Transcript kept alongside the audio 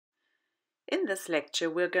In this lecture,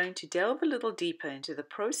 we're going to delve a little deeper into the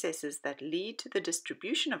processes that lead to the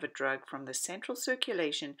distribution of a drug from the central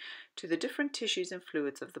circulation to the different tissues and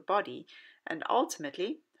fluids of the body, and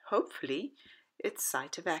ultimately, hopefully, its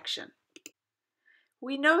site of action.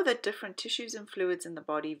 We know that different tissues and fluids in the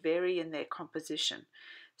body vary in their composition.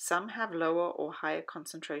 Some have lower or higher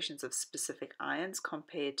concentrations of specific ions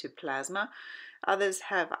compared to plasma. Others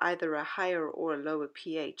have either a higher or a lower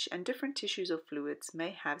pH, and different tissues or fluids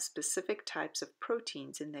may have specific types of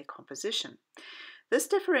proteins in their composition. This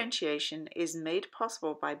differentiation is made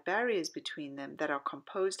possible by barriers between them that are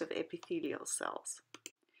composed of epithelial cells.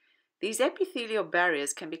 These epithelial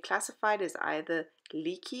barriers can be classified as either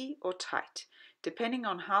leaky or tight, depending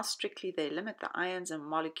on how strictly they limit the ions and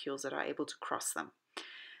molecules that are able to cross them.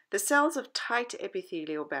 The cells of tight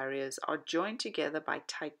epithelial barriers are joined together by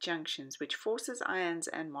tight junctions, which forces ions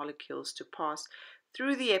and molecules to pass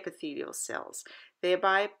through the epithelial cells,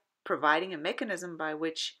 thereby providing a mechanism by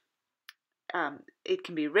which it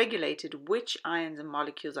can be regulated which ions and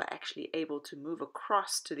molecules are actually able to move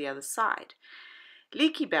across to the other side.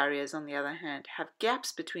 Leaky barriers, on the other hand, have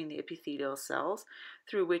gaps between the epithelial cells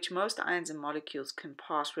through which most ions and molecules can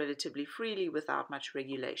pass relatively freely without much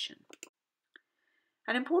regulation.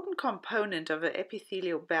 An important component of an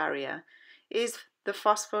epithelial barrier is the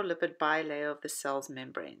phospholipid bilayer of the cell's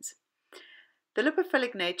membranes. The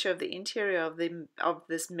lipophilic nature of the interior of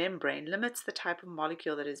this membrane limits the type of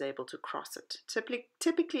molecule that is able to cross it.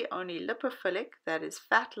 Typically only lipophilic, that is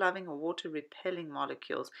fat-loving or water-repelling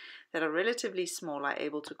molecules that are relatively small, are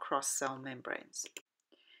able to cross cell membranes.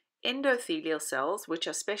 Endothelial cells, which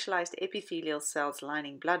are specialized epithelial cells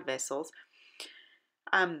lining blood vessels,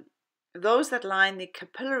 those that line the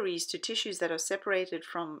capillaries to tissues that are separated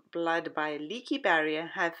from blood by a leaky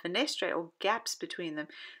barrier have fenestrae or gaps between them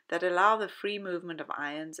that allow the free movement of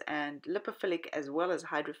ions and lipophilic as well as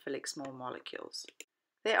hydrophilic small molecules.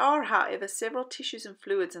 There are, however, several tissues and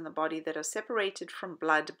fluids in the body that are separated from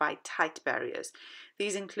blood by tight barriers.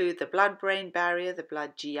 These include the blood-brain barrier, the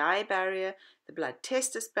blood-GI barrier, the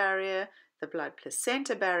blood-testis barrier, the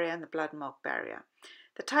blood-placenta barrier, and the blood-milk barrier.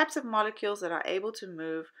 The types of molecules that are able to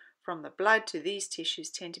move from the blood to these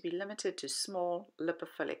tissues tend to be limited to small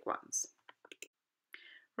lipophilic ones.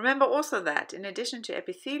 Remember also that, in addition to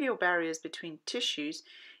epithelial barriers between tissues,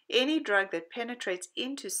 any drug that penetrates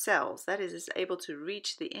into cells, that is able to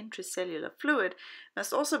reach the intracellular fluid,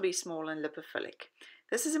 must also be small and lipophilic.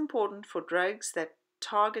 This is important for drugs that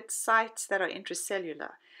target sites that are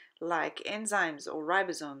intracellular, like enzymes or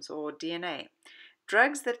ribosomes or DNA.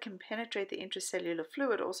 Drugs that can penetrate the intracellular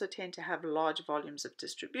fluid also tend to have large volumes of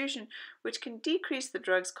distribution, which can decrease the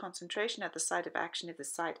drug's concentration at the site of action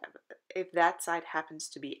if that site happens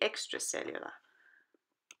to be extracellular.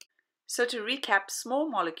 So to recap, small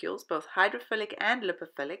molecules, both hydrophilic and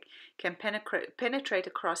lipophilic, can penetrate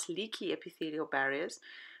across leaky epithelial barriers,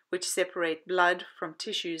 which separate blood from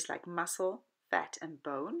tissues like muscle, fat, and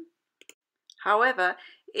bone. However,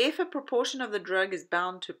 if a proportion of the drug is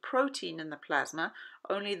bound to protein in the plasma,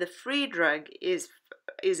 only the free drug is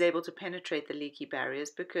able to penetrate the leaky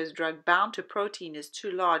barriers because drug bound to protein is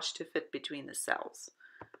too large to fit between the cells.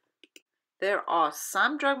 There are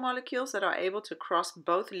some drug molecules that are able to cross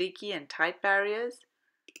both leaky and tight barriers,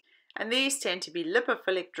 and these tend to be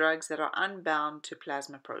lipophilic drugs that are unbound to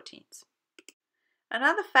plasma proteins.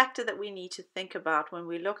 Another factor that we need to think about when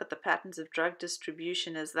we look at the patterns of drug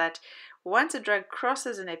distribution is that once a drug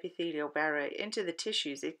crosses an epithelial barrier into the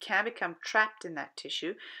tissues, it can become trapped in that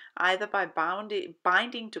tissue, either by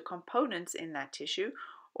binding to components in that tissue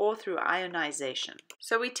or through ionization.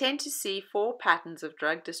 So we tend to see four patterns of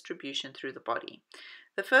drug distribution through the body.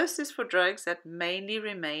 The first is for drugs that mainly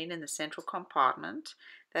remain in the central compartment,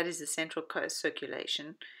 that is the central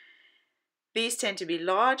circulation. These tend to be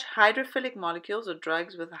large hydrophilic molecules or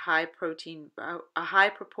drugs with a high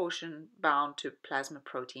proportion bound to plasma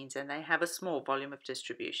proteins, and they have a small volume of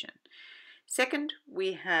distribution. Second,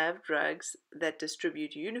 we have drugs that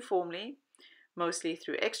distribute uniformly, mostly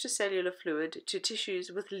through extracellular fluid, to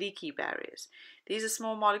tissues with leaky barriers. These are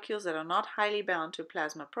small molecules that are not highly bound to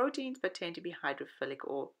plasma proteins but tend to be hydrophilic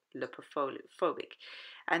or lipophobic,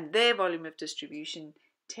 and their volume of distribution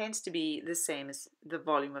tends to be the same as the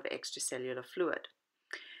volume of extracellular fluid.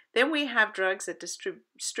 Then we have drugs that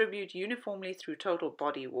distribute uniformly through total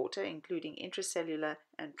body water, including intracellular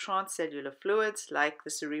and transcellular fluids like the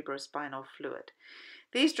cerebrospinal fluid.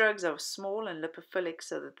 These drugs are small and lipophilic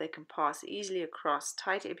so that they can pass easily across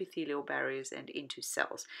tight epithelial barriers and into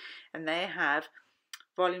cells, and they have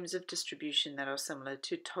volumes of distribution that are similar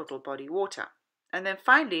to total body water. And then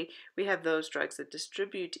finally, we have those drugs that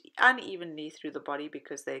distribute unevenly through the body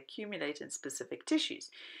because they accumulate in specific tissues.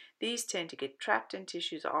 These tend to get trapped in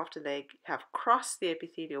tissues after they have crossed the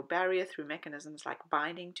epithelial barrier through mechanisms like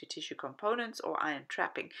binding to tissue components or ion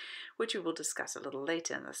trapping, which we will discuss a little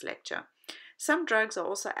later in this lecture. Some drugs are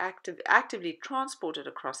also actively transported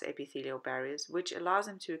across epithelial barriers, which allows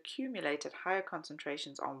them to accumulate at higher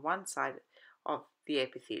concentrations on one side of the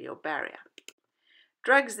epithelial barrier.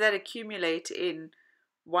 Drugs that accumulate in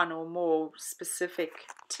one or more specific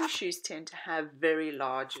tissues tend to have very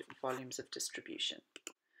large volumes of distribution.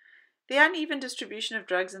 The uneven distribution of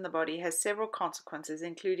drugs in the body has several consequences,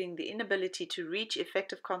 including the inability to reach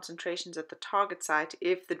effective concentrations at the target site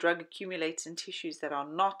if the drug accumulates in tissues that are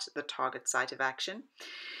not the target site of action.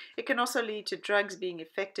 It can also lead to drugs being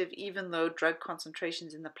effective even though drug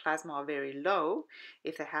concentrations in the plasma are very low,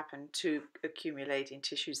 if they happen to accumulate in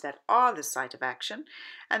tissues that are the site of action.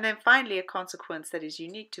 And then finally, a consequence that is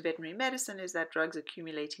unique to veterinary medicine is that drugs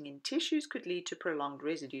accumulating in tissues could lead to prolonged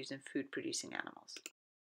residues in food-producing animals.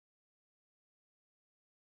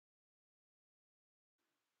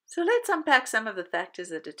 So let's unpack some of the factors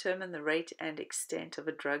that determine the rate and extent of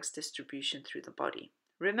a drug's distribution through the body.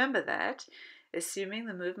 Remember that, assuming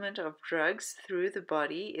the movement of drugs through the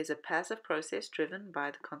body is a passive process driven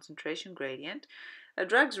by the concentration gradient, a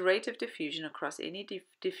drug's rate of diffusion across any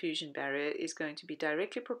diffusion barrier is going to be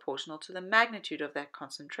directly proportional to the magnitude of that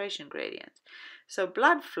concentration gradient. So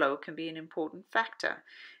blood flow can be an important factor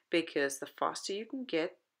because the faster you can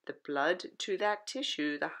get the blood to that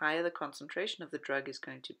tissue, the higher the concentration of the drug is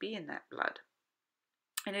going to be in that blood.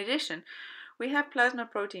 In addition, we have plasma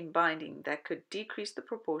protein binding that could decrease the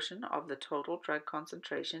proportion of the total drug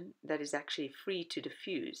concentration that is actually free to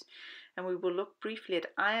diffuse. And we will look briefly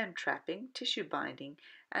at ion trapping, tissue binding,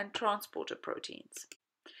 and transporter proteins.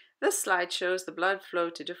 This slide shows the blood flow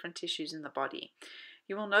to different tissues in the body.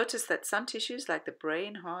 You will notice that some tissues like the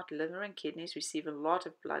brain, heart, liver, and kidneys receive a lot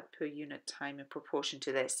of blood per unit time in proportion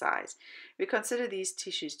to their size. We consider these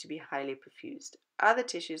tissues to be highly perfused. Other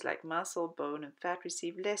tissues like muscle, bone, and fat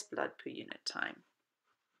receive less blood per unit time.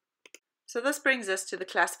 So this brings us to the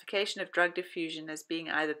classification of drug diffusion as being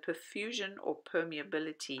either perfusion or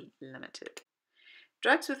permeability limited.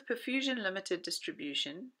 Drugs with perfusion limited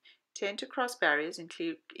distribution tend to cross barriers,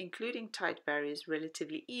 including tight barriers,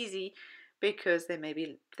 relatively easy because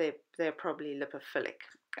they're probably lipophilic.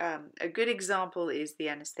 A good example is the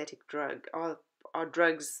anesthetic drug, or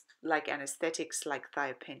drugs like anesthetics like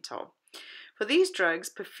thiopental. For these drugs,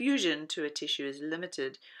 perfusion to a tissue is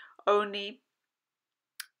limited only.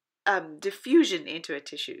 Diffusion into a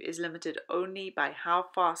tissue is limited only by how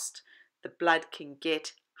fast the blood can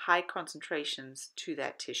get high concentrations to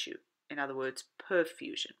that tissue. In other words,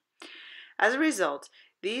 perfusion. As a result,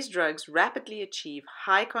 these drugs rapidly achieve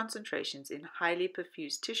high concentrations in highly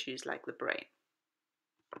perfused tissues like the brain.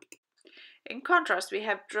 In contrast, we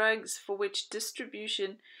have drugs for which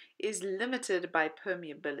distribution is limited by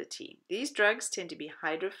permeability. These drugs tend to be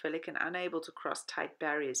hydrophilic and unable to cross tight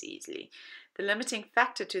barriers easily. The limiting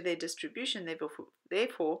factor to their distribution,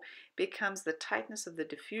 therefore, becomes the tightness of the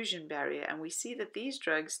diffusion barrier, and we see that these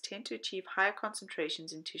drugs tend to achieve higher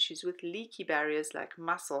concentrations in tissues with leaky barriers like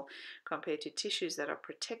muscle compared to tissues that are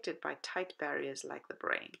protected by tight barriers like the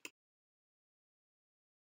brain.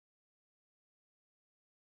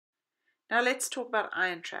 Now let's talk about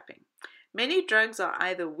ion trapping. Many drugs are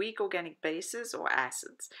either weak organic bases or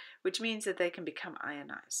acids, which means that they can become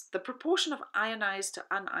ionized. The proportion of ionized to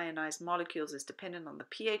unionized molecules is dependent on the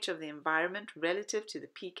pH of the environment relative to the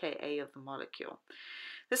pKa of the molecule.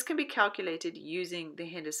 This can be calculated using the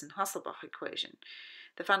Henderson-Hasselbalch equation.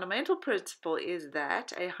 The fundamental principle is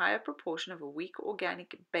that a higher proportion of a weak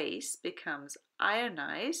organic base becomes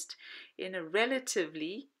ionized in a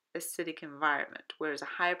relatively acidic environment, whereas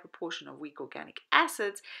a higher proportion of weak organic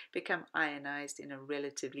acids become ionized in a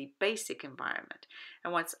relatively basic environment.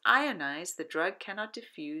 And once ionized, the drug cannot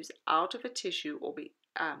diffuse out of a tissue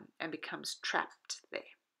and becomes trapped there.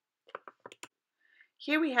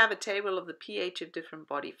 Here we have a table of the pH of different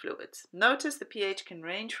body fluids. Notice the pH can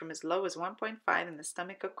range from as low as 1.5 in the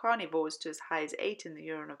stomach of carnivores to as high as 8 in the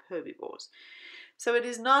urine of herbivores. So it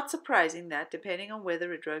is not surprising that, depending on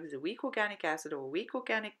whether a drug is a weak organic acid or a weak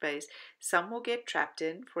organic base, some will get trapped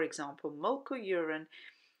in, for example, milk or urine,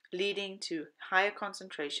 leading to higher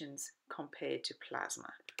concentrations compared to plasma.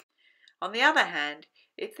 On the other hand,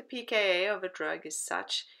 if the pKa of a drug is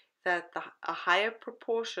such that a higher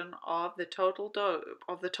proportion of the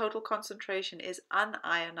total concentration is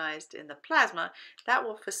unionized in the plasma, that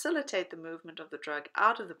will facilitate the movement of the drug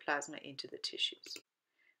out of the plasma into the tissues.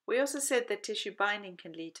 We also said that tissue binding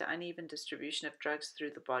can lead to uneven distribution of drugs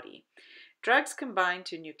through the body. Drugs can bind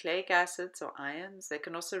to nucleic acids or ions. They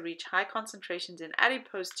can also reach high concentrations in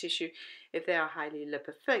adipose tissue if they are highly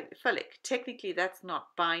lipophilic. Technically, that's not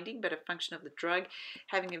binding, but a function of the drug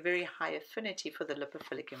having a very high affinity for the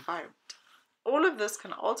lipophilic environment. All of this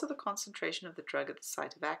can alter the concentration of the drug at the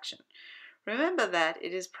site of action. Remember that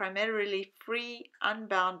it is primarily free,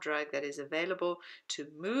 unbound drug that is available to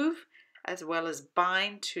move as well as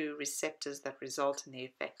bind to receptors that result in the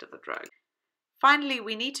effect of the drug. Finally,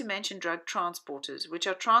 we need to mention drug transporters, which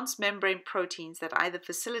are transmembrane proteins that either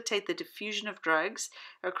facilitate the diffusion of drugs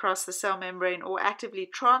across the cell membrane or actively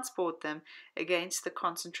transport them against the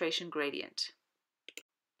concentration gradient.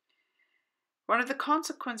 One of the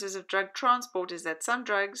consequences of drug transport is that some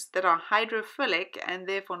drugs that are hydrophilic and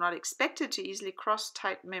therefore not expected to easily cross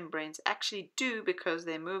tight membranes actually do, because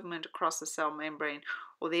their movement across the cell membrane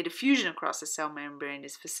or their diffusion across the cell membrane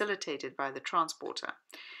is facilitated by the transporter.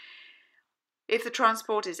 If the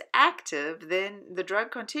transport is active, then the drug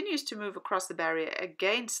continues to move across the barrier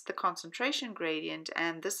against the concentration gradient,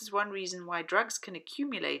 and this is one reason why drugs can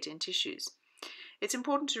accumulate in tissues. It's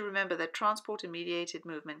important to remember that transporter-mediated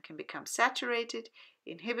movement can become saturated,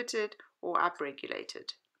 inhibited, or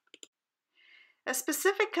upregulated. A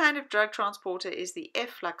specific kind of drug transporter is the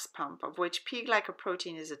efflux pump, of which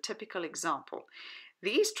P-glycoprotein is a typical example.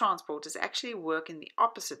 These transporters actually work in the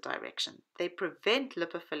opposite direction. They prevent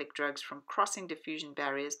lipophilic drugs from crossing diffusion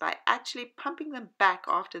barriers by actually pumping them back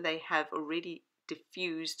after they have already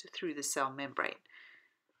diffused through the cell membrane.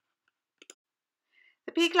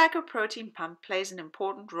 The P-glycoprotein pump plays an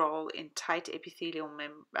important role in tight epithelial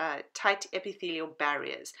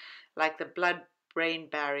barriers, like the blood-brain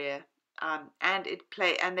barrier, and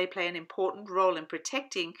they play an important role in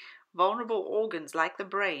protecting vulnerable organs like the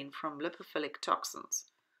brain from lipophilic toxins.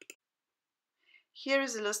 Here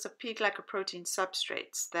is a list of P-glycoprotein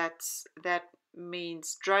substrates. That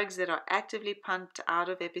means drugs that are actively pumped out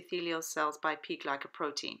of epithelial cells by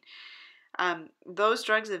P-glycoprotein. Those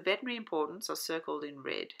drugs of veterinary importance are circled in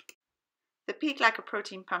red. The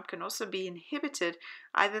P-glycoprotein pump can also be inhibited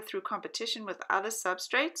either through competition with other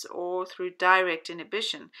substrates or through direct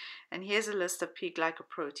inhibition. And here's a list of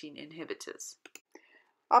P-glycoprotein inhibitors.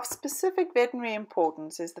 Of specific veterinary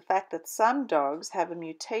importance is the fact that some dogs have a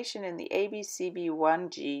mutation in the ABCB1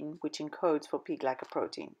 gene which encodes for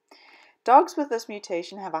P-glycoprotein. Dogs with this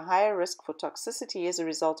mutation have a higher risk for toxicity as a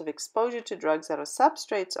result of exposure to drugs that are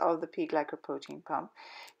substrates of the P-glycoprotein pump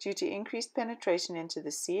due to increased penetration into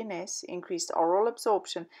the CNS, increased oral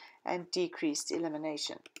absorption, and decreased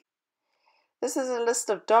elimination. This is a list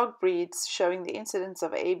of dog breeds showing the incidence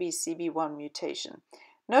of ABCB1 mutation.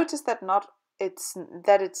 Notice that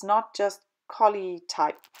it's not just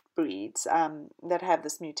collie-type breeds that have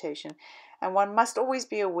this mutation, and one must always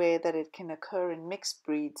be aware that it can occur in mixed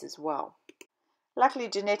breeds as well. Luckily,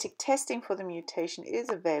 genetic testing for the mutation is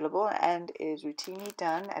available and is routinely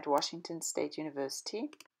done at Washington State University.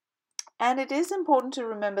 And it is important to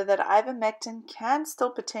remember that ivermectin can still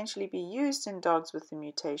potentially be used in dogs with the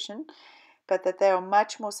mutation, but that they are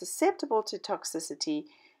much more susceptible to toxicity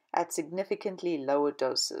at significantly lower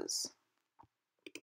doses.